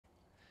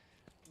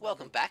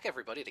Welcome back,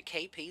 everybody, to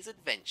KP's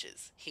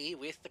Adventures. Here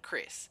with the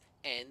Chris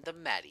and the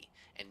Maddie,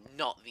 and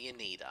not the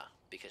Anita,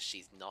 because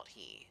she's not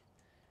here.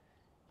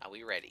 Are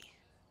we ready?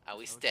 Are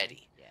we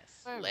steady?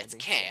 Yes. Let's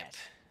camp. Yes.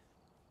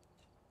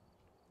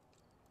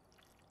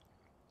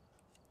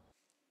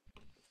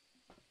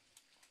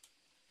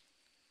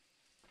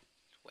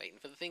 Waiting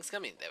for the things to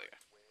come in. There we go.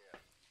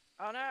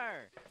 Oh no!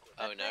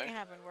 Oh That thing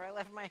happened where I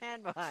left my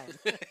hand behind.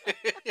 no.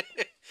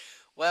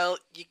 Well,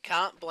 you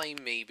can't blame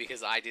me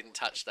because I didn't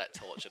touch that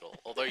torch at all.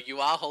 Although you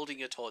are holding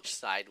your torch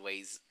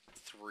sideways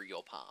through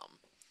your palm.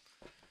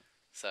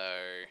 So,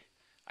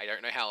 I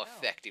don't know how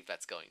effective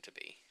that's going to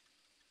be.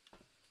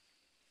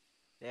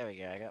 There we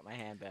go, I got my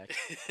hand back.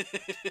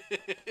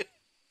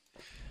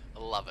 I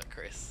love it,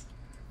 Chris.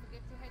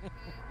 Forget your headband,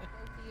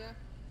 both of you.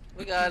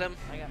 We got him.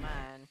 I got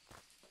mine.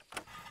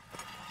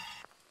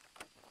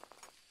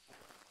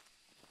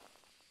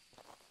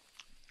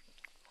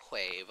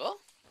 Huevo.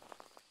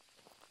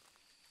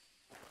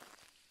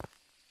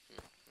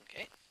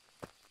 Okay.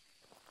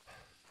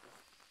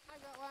 I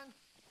got one.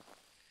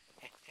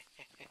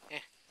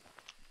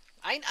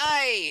 Ein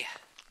Ei!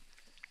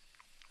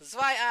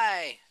 Zwei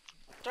Ei!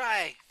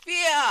 Drei!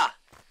 Vier!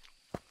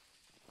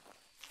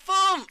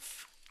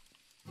 Fünf!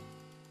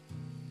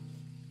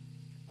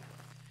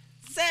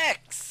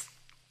 Sechs!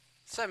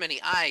 So many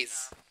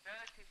eyes.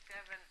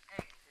 37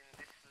 eggs in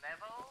this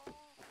level.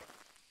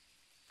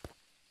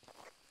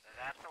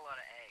 That's a lot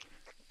of eggs.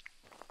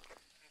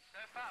 And so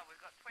far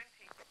we've got 20.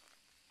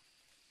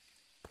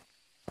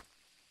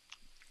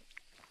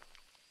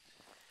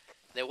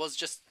 There was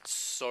just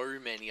so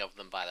many of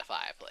them by the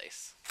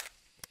fireplace.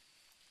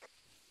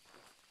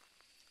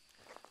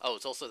 Oh,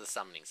 it's also the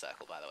summoning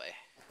circle, by the way.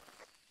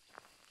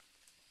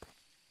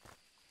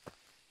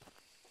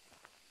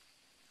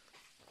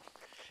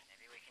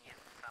 Maybe we can use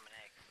the summon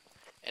eggs.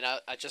 And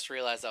I just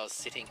realised I was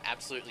sitting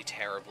absolutely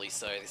terribly,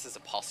 so this is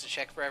a posture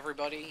check for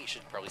everybody. You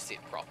should probably sit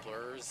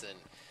propers and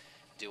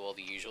do all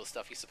the usual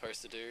stuff you're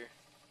supposed to do.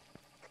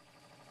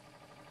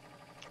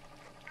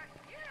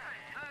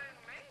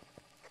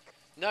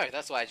 No,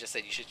 that's why I just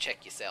said you should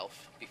check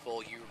yourself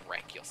before you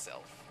wreck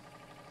yourself.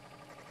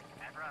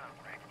 I'd rather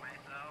wreck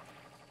myself.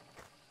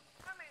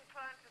 I'm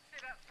inclined to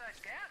sit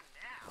upside down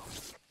now.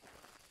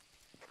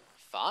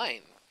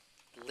 Fine.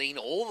 Lean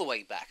all the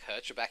way back,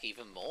 hurt your back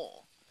even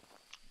more.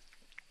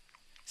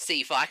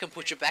 See if I can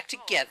put your back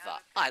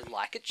together. I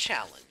like a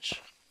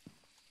challenge.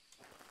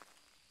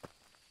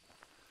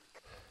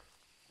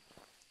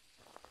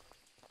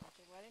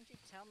 Actually, why didn't you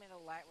tell me the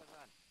light was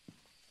on?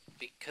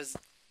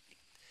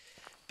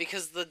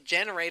 Because the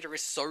generator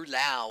is so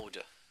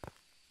loud.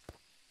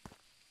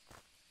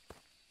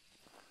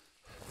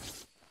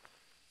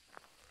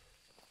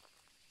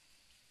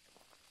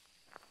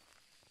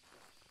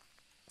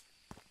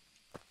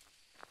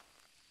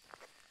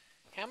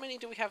 How many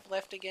do we have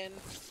left again?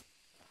 3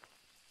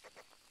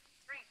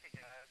 to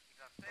go. You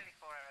got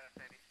 34 out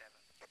of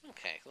 37.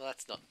 Okay, well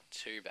that's not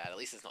too bad. At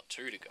least it's not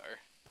 2 to go.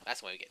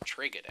 That's when we get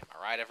triggered, am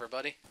I right,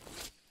 everybody?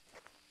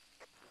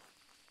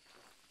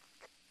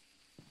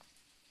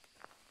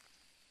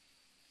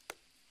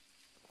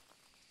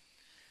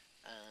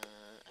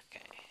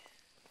 Okay.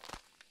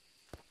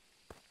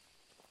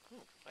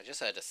 I just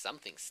heard a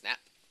something snap.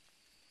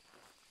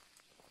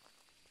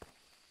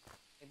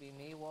 Maybe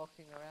me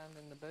walking around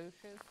in the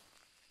bushes.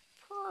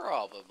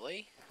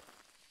 Probably.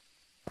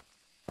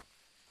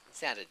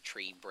 Sounded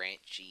tree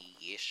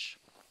branchy-ish.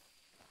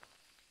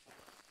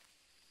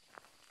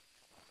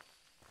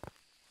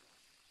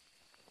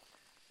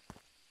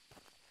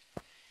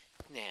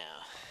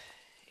 Now,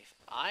 if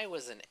I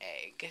was an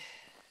egg,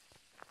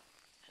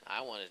 and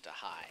I wanted to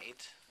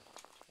hide,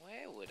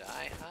 where would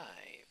I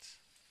hide?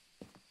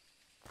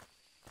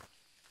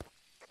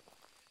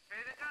 3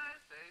 to go.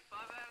 35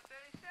 out of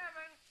 37.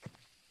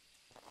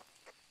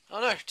 Oh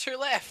no, 2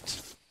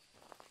 left!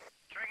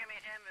 Trigger me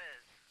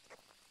embers.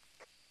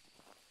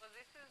 Well,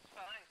 this is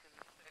fine because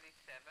it's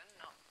 37,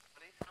 not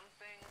 40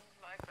 something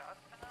like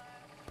last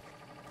time.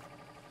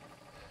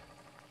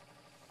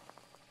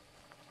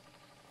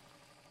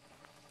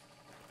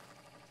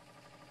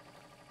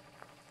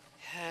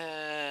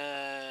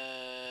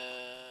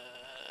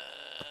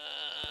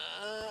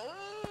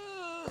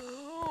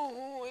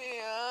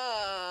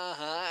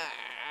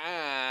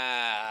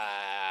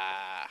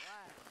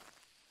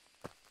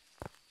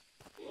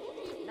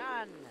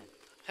 None!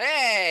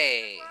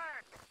 Hey!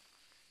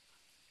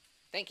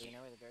 Thank Do you you.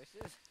 know where the ghost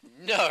is?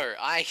 No,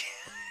 I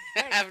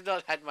have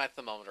not had my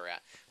thermometer out.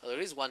 Although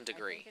it is 1 I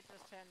degree. think it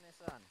just turned this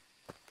on.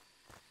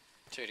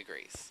 2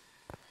 degrees.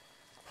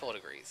 4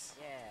 degrees.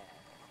 Yeah.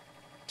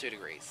 2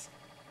 degrees.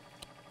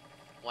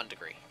 1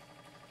 degree.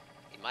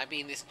 It might be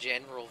in this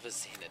general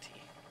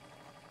vicinity.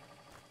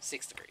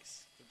 6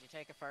 degrees. Did you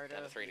take a photo Down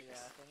to of 3 the degrees.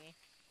 thingy?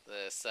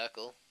 The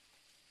circle.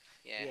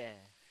 Yeah.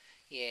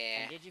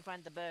 And did you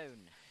find the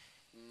bone?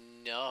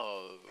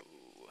 No.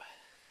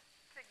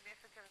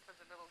 Significance of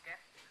the little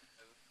guest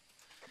stove.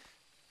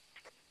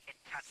 It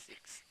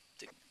 6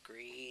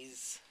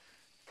 degrees.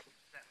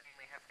 Does that mean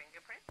we have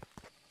fingerprints?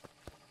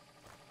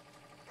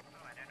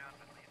 Oh, I don't know if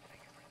it leaves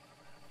fingerprints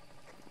on that.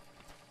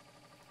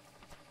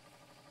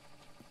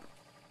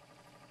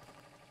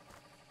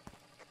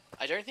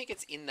 I don't think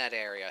it's in that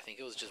area. I think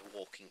it was just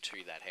walking to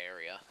that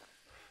area.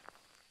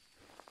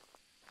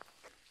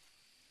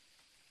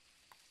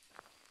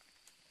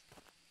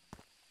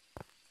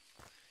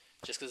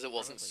 Just because it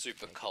wasn't Probably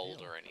super take a cold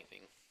pill. or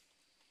anything.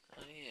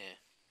 Oh yeah.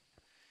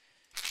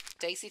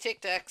 Tasty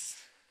Tic Tacs.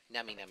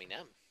 Nummy nummy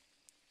num.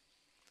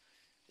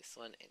 This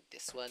one and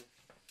this one.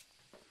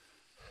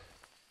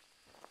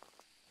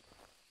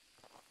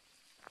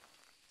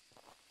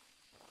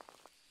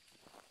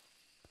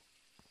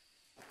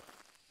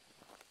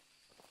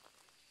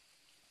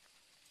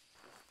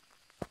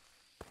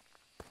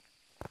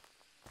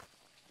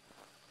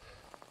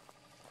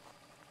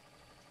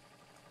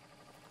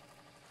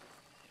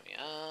 There we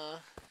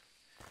are.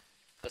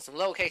 Got some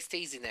lowercase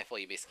t's in there for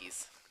you,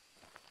 Biskies.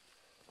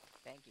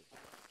 Thank you.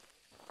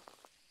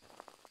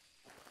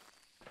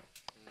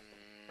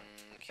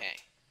 Okay.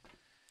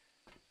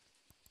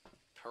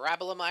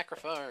 Parabola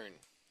microphone.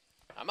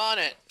 I'm on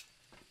it.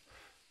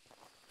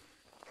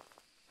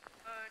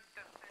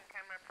 Just in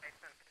camera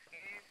placement,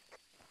 excuse.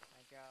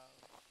 I go.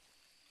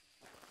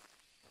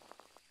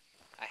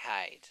 I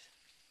hide.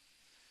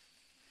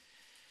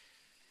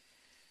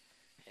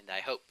 And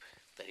I hope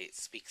that it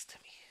speaks to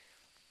me.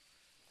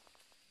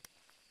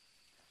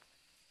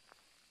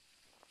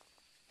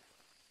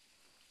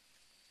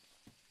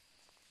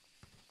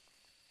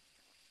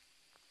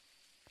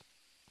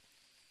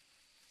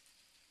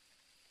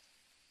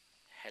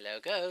 Hello,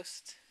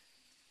 ghost.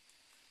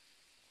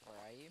 Where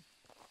are you? Are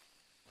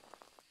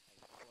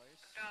you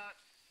close? Got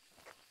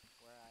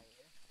Where are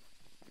you?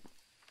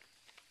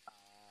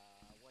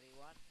 What do you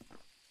want?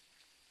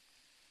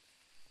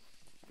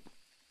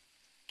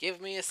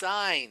 Give me a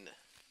sign.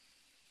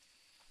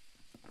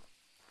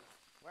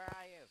 Where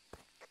are you?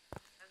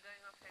 I'm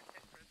doing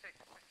authentic for 6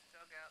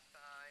 dog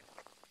outside.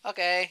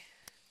 Okay.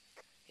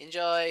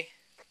 Enjoy.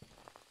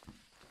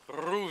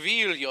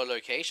 Reveal your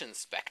location,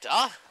 Spectre.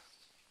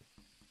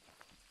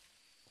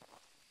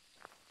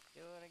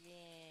 Do it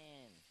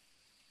again.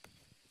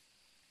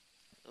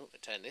 Oh,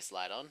 turn this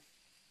light on.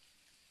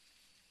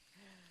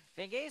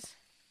 Fingies?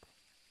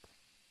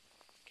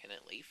 Can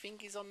it leave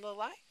fingies on the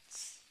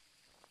lights?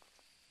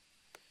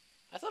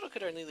 I thought it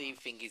could only leave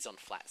fingies on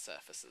flat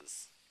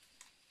surfaces.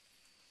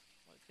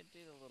 Well, it could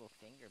do the little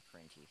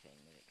fingerprinty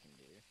thing that it can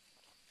do.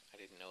 I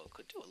didn't know it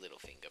could do a little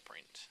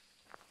fingerprint.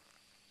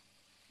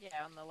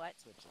 Yeah, on the light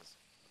switches.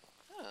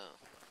 Oh.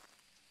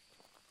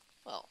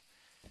 Well,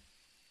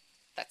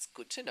 that's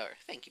good to know.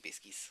 Thank you,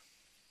 Biskies.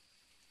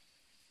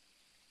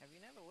 Have you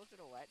never looked at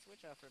a light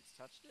switch after it's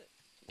touched it?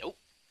 Nope.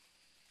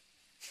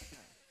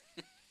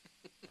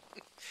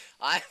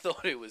 I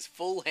thought it was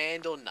full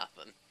hand or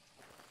nothing.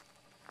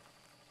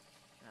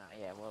 Oh,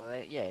 yeah, well,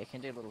 yeah, it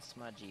can do little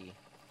smudgy...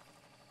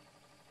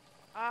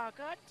 Oh,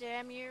 god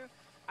damn you!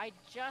 I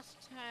just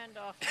turned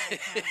off my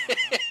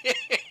camera.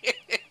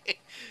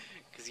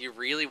 Because you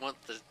really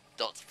want the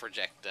dots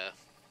projector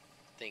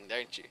thing,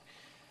 don't you?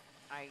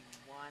 I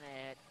want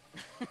it.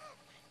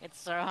 It's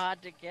so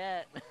hard to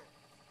get.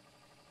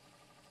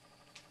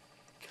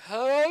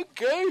 Oh,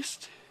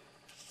 ghost!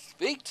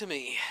 Speak to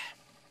me.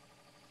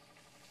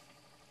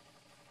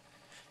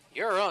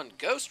 You're on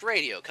Ghost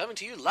Radio, coming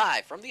to you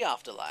live from the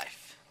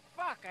afterlife.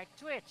 Fuck, I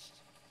twitched.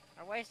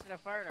 I wasted a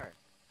photo.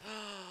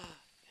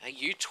 Are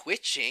you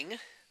twitching?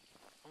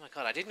 Oh my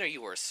god, I didn't know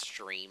you were a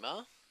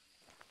streamer.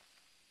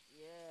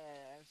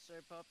 Yeah, I'm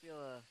so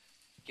popular.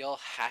 You're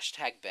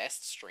hashtag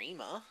best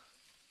streamer.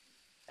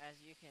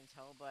 As you can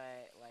tell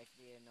by, like,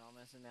 the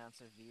enormous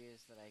amounts of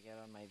views that I get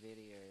on my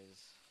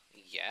videos.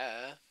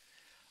 Yeah.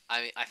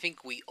 I mean, I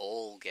think we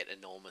all get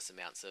enormous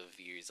amounts of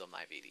views on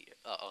my video,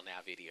 on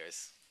our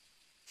videos.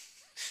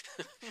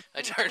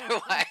 I don't know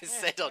why I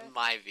said on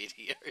my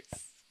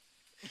videos.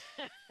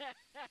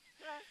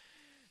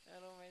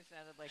 That almost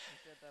sounded like you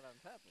said that on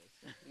purpose.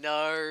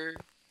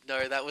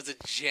 No, that was a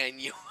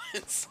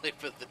genuine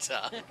slip of the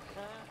tongue. Amazing.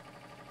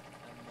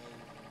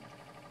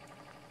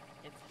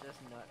 It's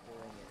just not doing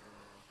it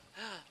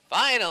anymore.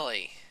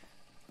 Finally!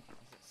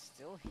 Is it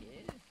still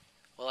here?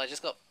 Well, I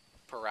just got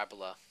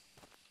parabola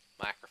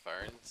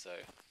microphone, so...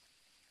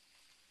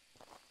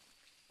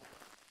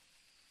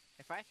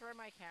 If I throw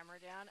my camera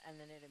down and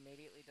then it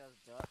immediately does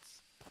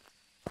dots,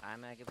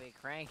 I'm gonna be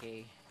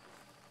cranky.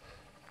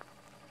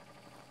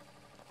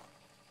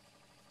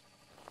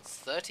 It's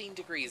 13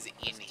 degrees in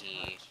Just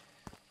here, touch.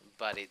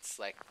 but it's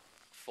like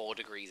 4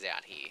 degrees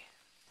out here.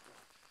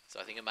 So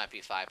I think it might be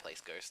a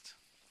fireplace ghost.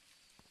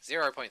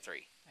 0.3.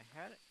 I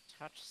heard it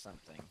touch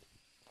something.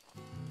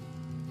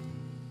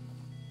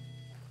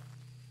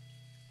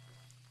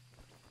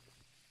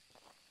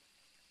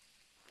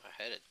 I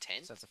heard a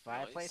tent. So it's a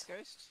fireplace noise.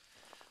 ghost?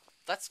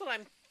 That's what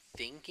I'm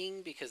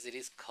thinking, because it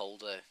is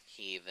colder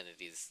here than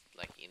it is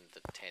like in the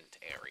tent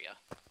area.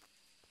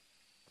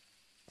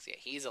 So yeah,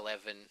 here's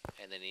 11,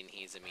 and then in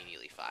here's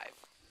immediately 5.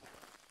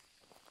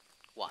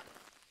 1.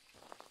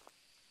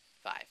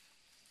 5.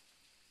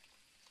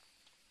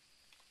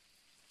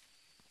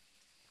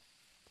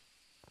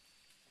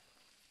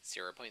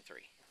 .3.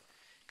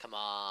 Come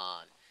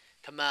on.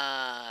 Come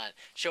on.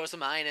 Show us a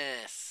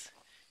minus.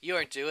 You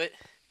won't do it.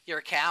 You're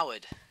a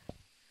coward.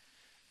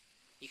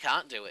 You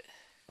can't do it.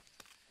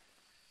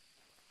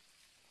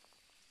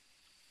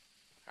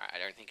 Alright, I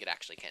don't think it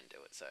actually can do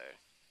it, so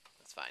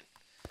that's fine.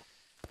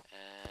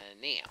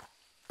 Now.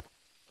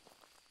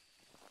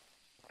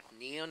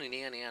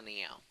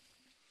 Now.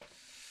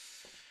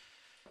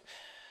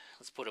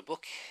 Let's put a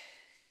book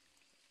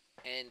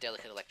and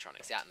delicate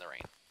electronics out in the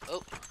rain.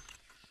 Oh!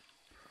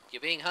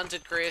 You're being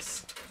hunted,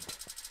 Chris!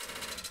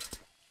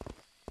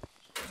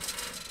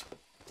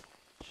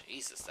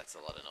 Jesus, that's a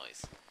lot of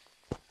noise.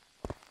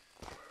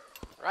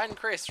 Run,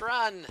 Chris,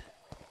 run!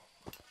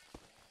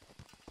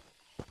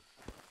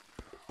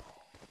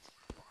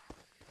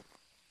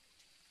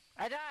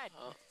 I died!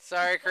 Oh,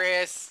 sorry,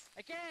 Chris.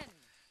 Again!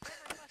 Every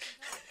fucking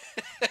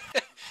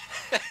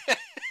time.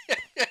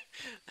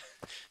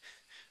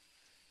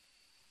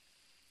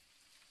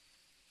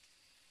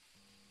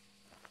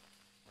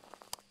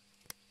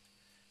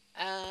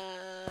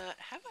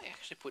 Have I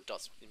actually put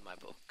dots in my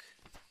book?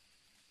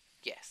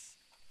 Yes.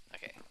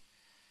 Okay.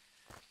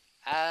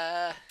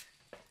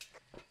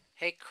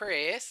 Hey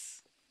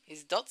Chris,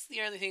 is dots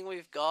the only thing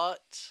we've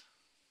got?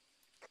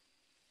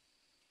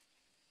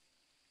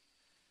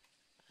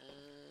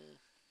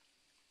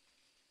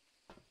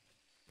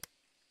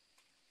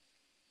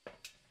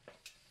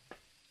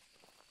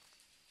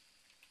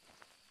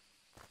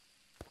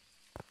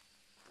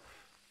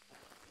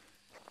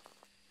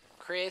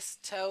 Chris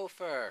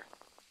Topher.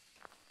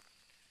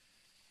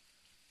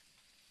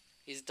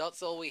 Is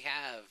dots all we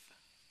have?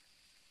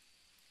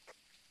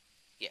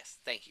 Yes,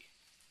 thank you.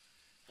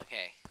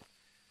 Okay.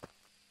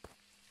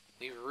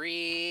 We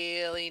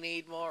really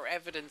need more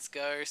evidence,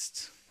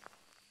 Ghost.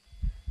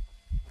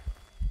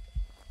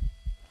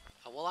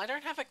 Oh, well, I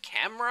don't have a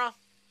camera.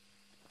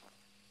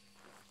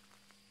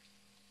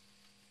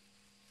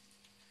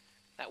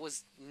 That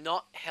was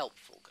not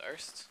helpful,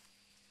 Ghost.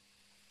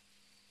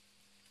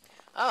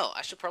 Oh,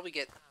 I should probably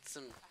get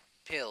some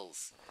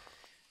pills.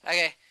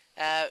 Okay,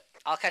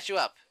 I'll catch you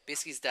up.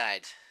 Bisky's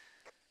died.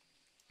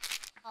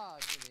 Oh,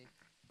 goody.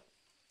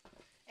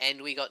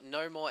 And we got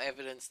no more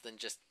evidence than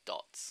just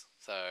dots.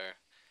 So,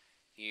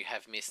 you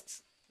have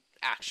missed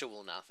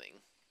actual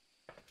nothing.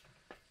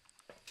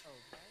 Okay.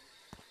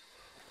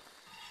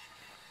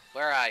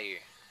 Where are you?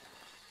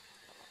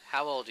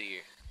 How old are you?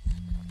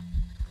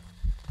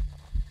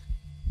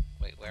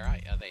 Wait, where are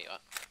you? Oh, there you are.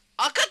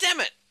 Oh, God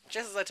damn it!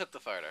 Just as I took the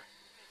photo.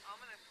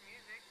 Ominous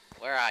music.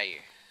 Where are you?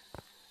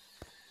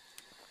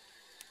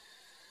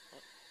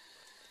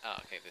 Oh,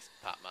 okay, this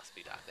part must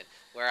be dark then.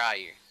 Where are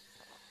you?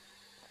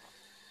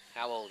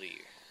 How old are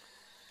you?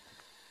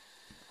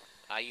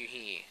 Are you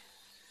here?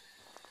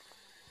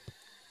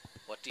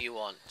 What do you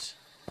want?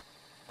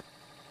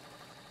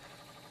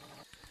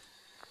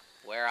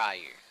 Where are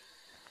you?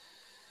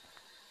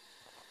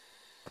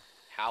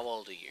 How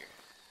old are you?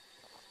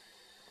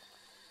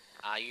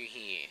 Are you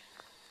here?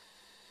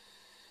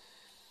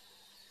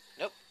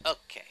 Nope.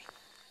 Okay.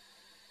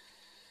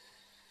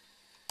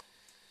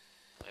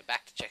 We're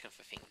back to checking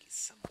for fingies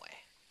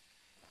somewhere.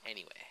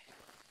 Anyway.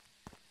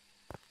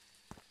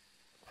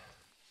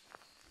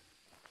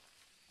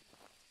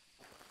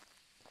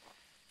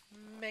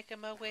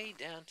 Making my way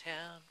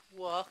downtown,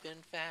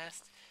 walking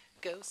fast.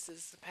 Ghosts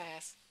is the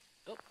past.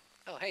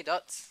 Oh, hey,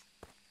 Dots.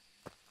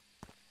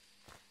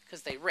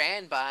 Because they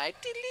ran by.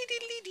 Diddly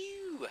diddly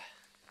doo.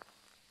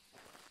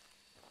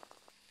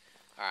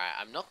 Alright,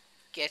 I'm not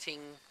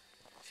getting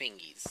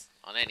fingies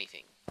on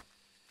anything.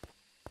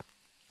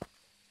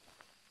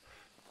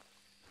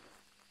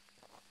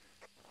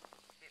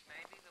 It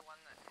may be the one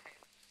that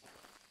has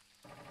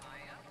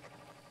fire.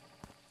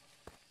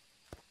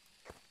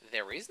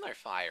 There is no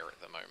fire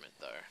at the moment,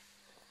 though.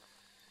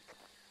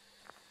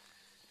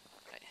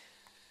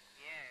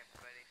 Yeah,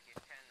 but if you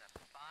turn the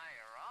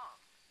fire on.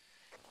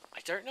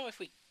 I don't know if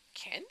we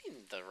can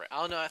in the rain.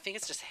 Oh no, I think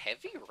it's just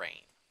heavy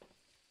rain.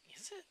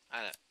 Is it? I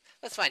don't know.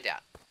 Let's find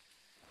out.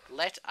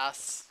 Let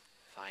us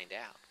find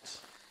out.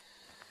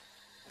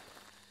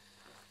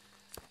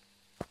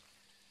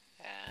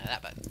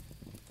 That button.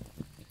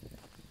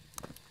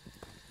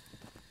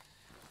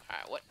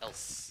 Alright, what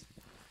else?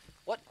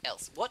 What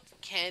else? What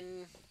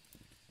can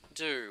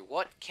do?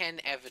 What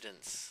can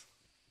evidence?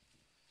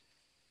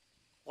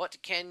 What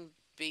can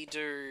be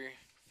do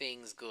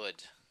things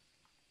good?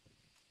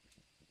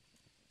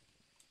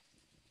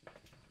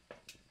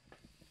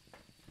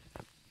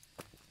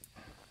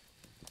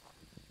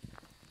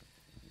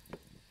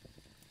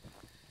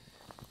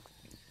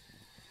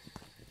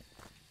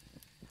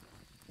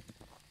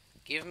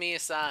 Give me a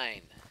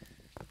sign.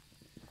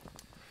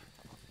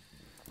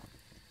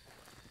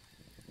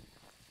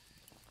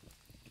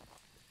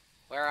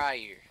 Where are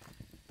you?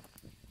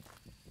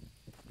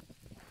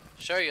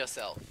 Show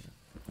yourself.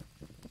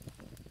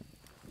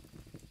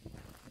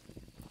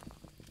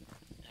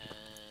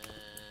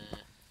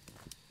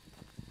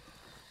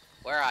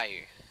 Where are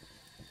you?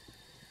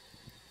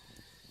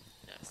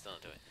 No, it's still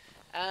not doing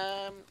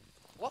it.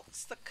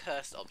 What's the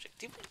cursed object?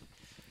 Did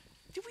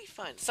we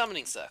find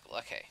summoning circle?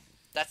 Okay,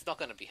 that's not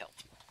going to be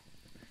helpful.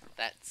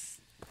 That's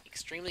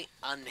extremely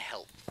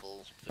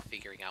unhelpful for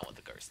figuring out what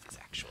the ghost is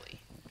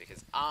actually,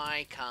 because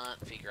I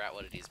can't figure out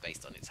what it is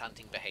based on its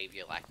hunting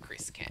behavior like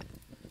Chris can.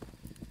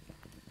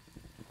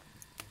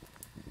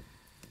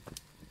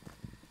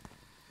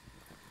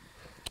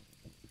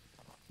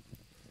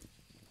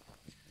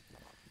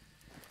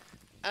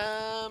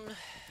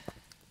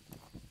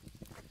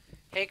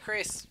 Hey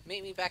Chris,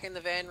 meet me back in the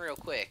van real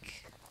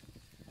quick.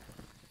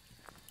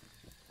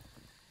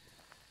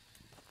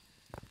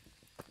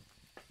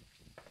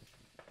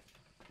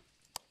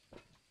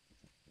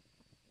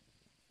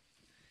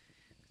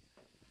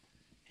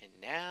 And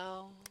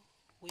now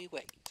we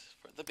wait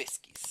for the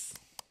Biskies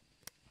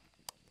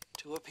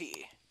to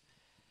appear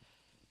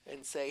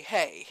and say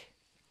hey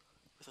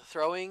with a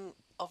throwing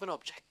of an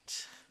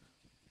object.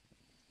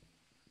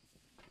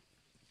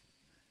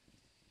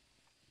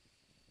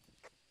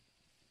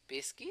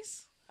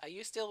 Biskies, are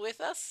you still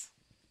with us?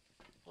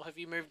 Or have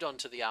you moved on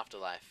to the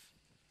afterlife?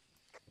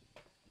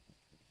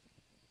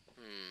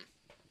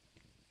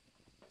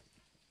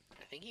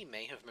 I think he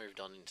may have moved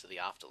on into the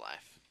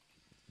afterlife.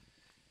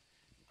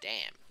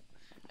 Damn.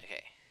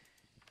 Okay.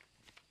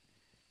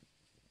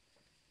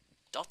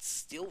 Dots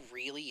still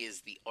really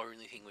is the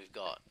only thing we've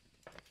got.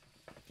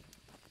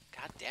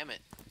 God damn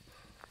it.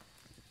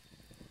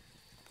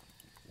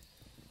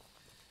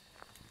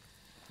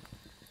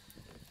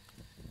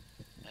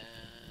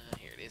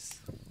 Here it is.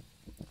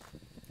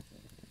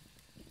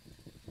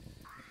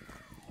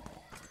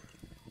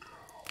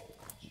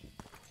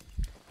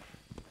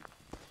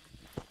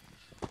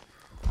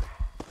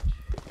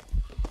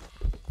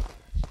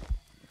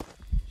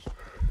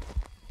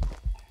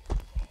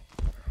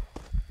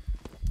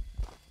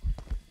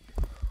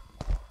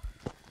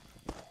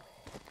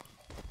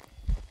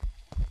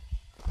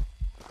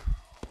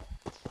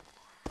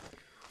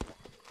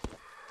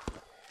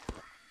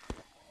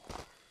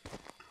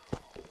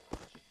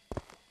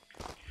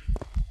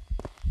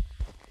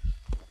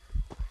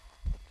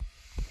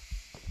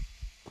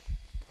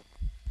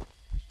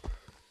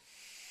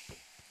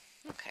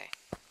 Okay.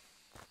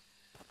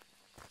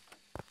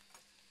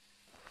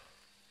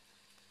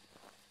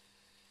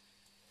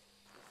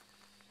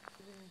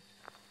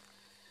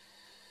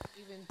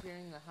 Even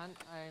during the hunt,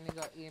 I only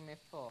got EMF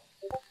 4.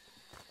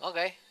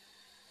 Okay.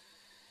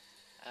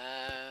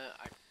 I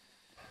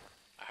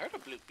heard a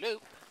bloop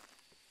bloop.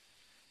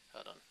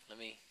 Hold on, let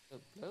me... Bloop,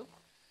 bloop.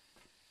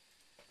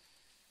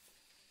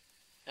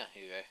 Ah,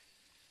 here you go.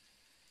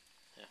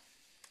 Yeah.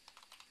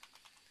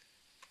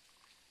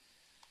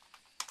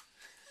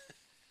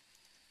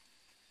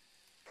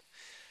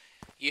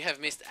 You have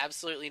missed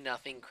absolutely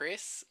nothing,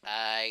 Chris.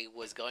 I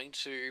was going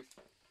to,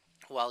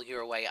 while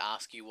you're away,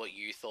 ask you what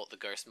you thought the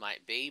ghost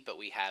might be, but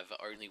we have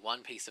only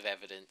one piece of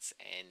evidence,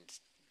 and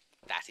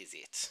that is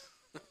it.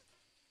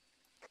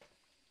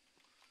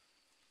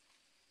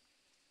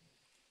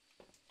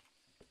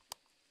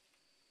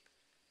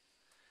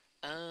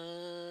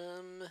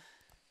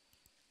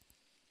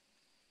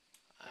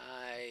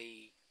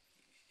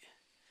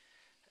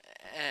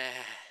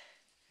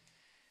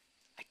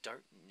 I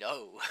don't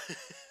know.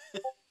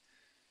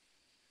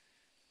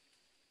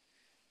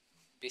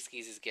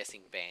 Biskies is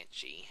guessing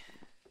Banshee.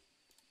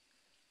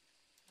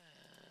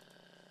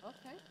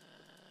 Okay.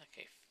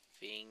 Okay,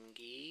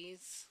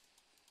 Fingies.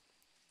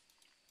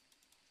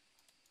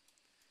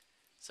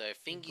 So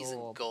Fingies and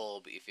Gorb.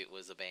 Gorb if it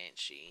was a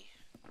Banshee.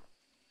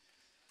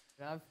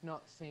 But I've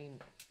not seen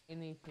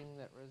anything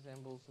that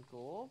resembles a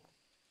gorb.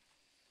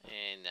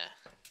 And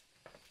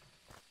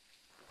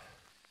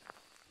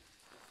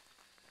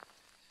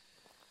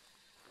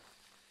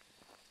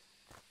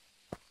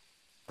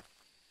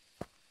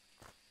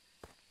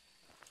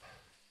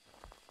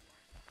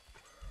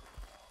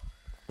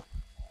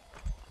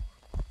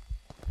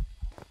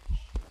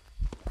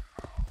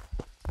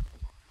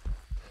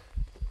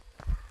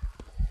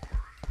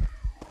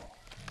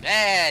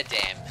ah,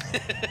 damn.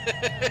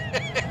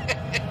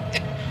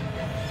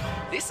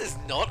 This is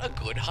not a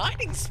good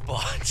hiding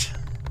spot.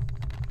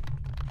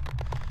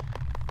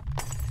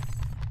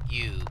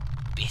 You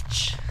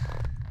bitch.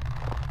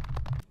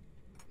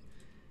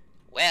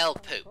 Well,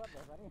 poop.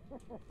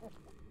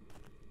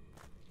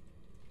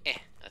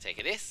 I'll take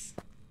it this.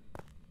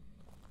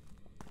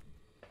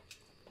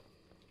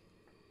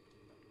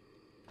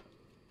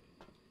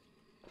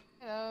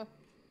 Hello.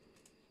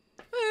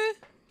 Eh. I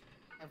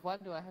have one,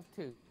 do I have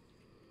two?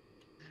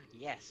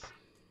 Yes.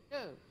 Two.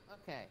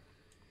 Okay.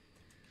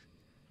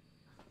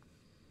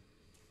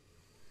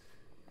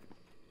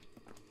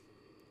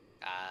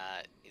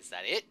 Is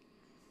that it?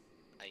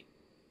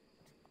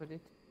 Could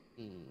it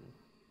be?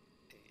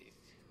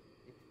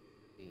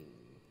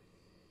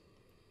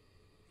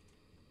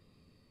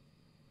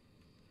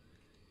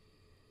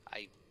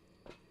 I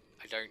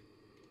don't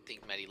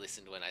think Maddie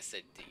listened when I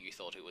said that you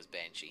thought it was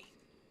Banshee.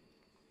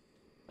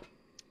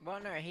 Well,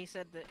 no, he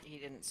said that he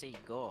didn't see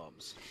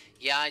Gorbs.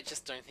 Yeah, I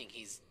just don't think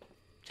he's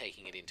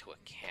taking it into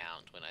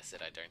account when I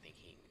said I don't think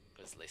he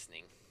was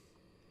listening.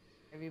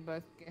 Have you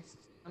both guessed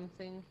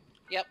something?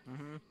 Yep,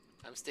 Mm-hmm.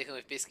 I'm sticking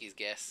with Bisky's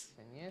guess.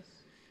 Then yes.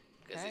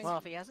 'Cause Okay. it's- Well,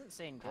 if he hasn't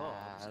seen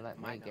Gorbs, Let it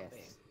me might guess not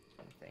be.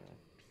 something.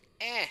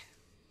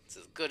 It's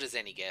as good as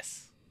any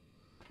guess.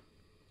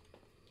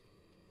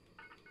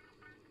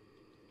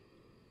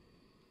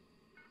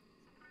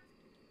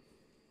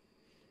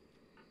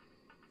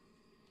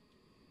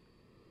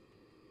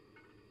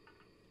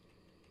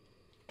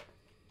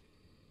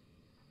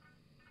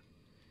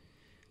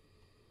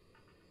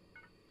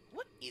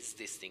 What is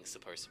this thing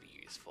supposed to be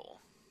used for?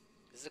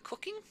 Is it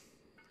cooking?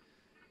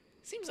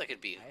 Seems like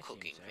it'd be I a assume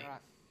cooking so. thing.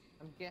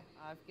 Right.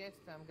 I've guessed.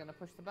 I'm gonna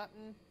push the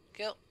button.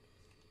 Cool.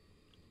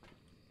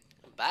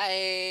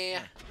 Bye.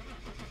 Yeah.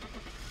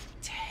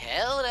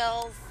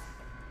 Telltales.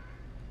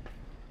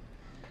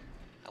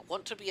 I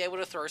want to be able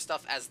to throw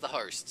stuff as the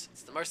host.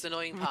 It's the most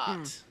annoying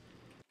part.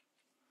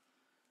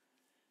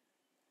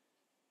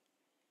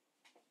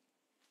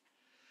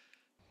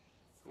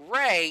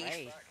 Ray.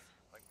 Right.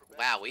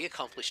 Wow, we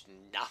accomplished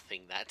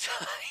nothing that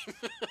time.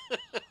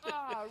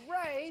 Ah,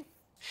 Ray!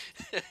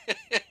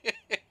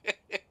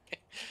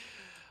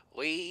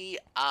 We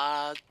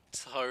are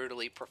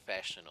totally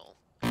professional.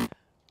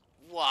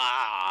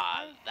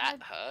 Wow,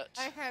 that hurt.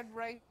 I had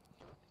Ray.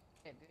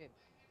 It did.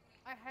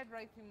 I had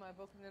Ray in my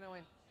book, and then I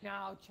went, "No,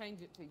 I'll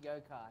change it to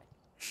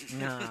yokai."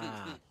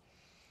 Nah.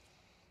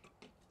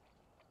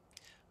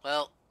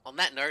 Well, on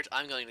that note,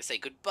 I'm going to say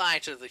goodbye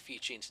to the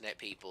future internet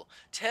people.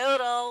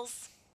 Toodles!